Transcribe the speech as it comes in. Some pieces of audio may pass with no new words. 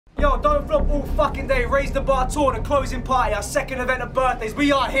Yo, don't flop all fucking day. Raise the bar tour, the closing party, our second event of birthdays.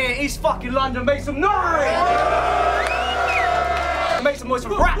 We are here, East fucking London. Make some noise! Make some noise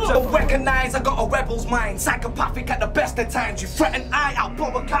for Raptor. Recognize I got a rebel's mind. Psychopathic at the best of times. You threaten I'll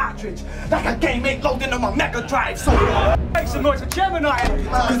blow a cartridge. Like a game ain't loading on my Mega Drive. So make some noise for Gemin1.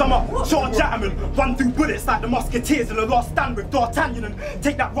 Cause I'm a short gentleman. Run through bullets like the Musketeers in the Last Stand with D'Artagnan. And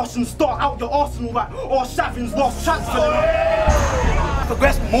take that Russian star out your arsenal like all Shavin's lost transfer.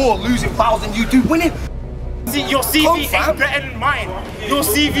 Progress more losing files than you do winning. See, your CV ain't better than mine. Your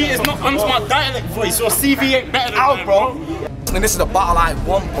CV is not onto my dialect voice. Your CV ain't better than mine, bro. And this is the battle I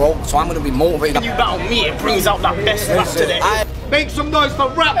won, bro, so I'm gonna be motivated. When you battle me, it brings out that best rap today. Make some noise for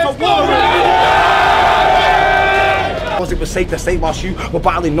Raptor Warhurst! It was safe to say whilst you were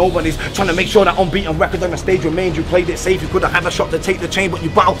battling nobodies, trying to make sure that unbeaten record on the stage remained. You played it safe, you could have had a shot to take the chain, but you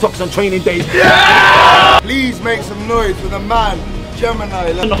battled Tux on training days. Yeah! Please make some noise for the man,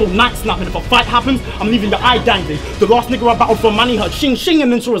 Gemin1. And the whole night snapping. If a fight happens, I'm leaving the eye dangling. The last nigga I battled for money heard shing shing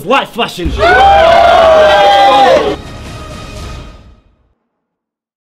and then saw his light flashing.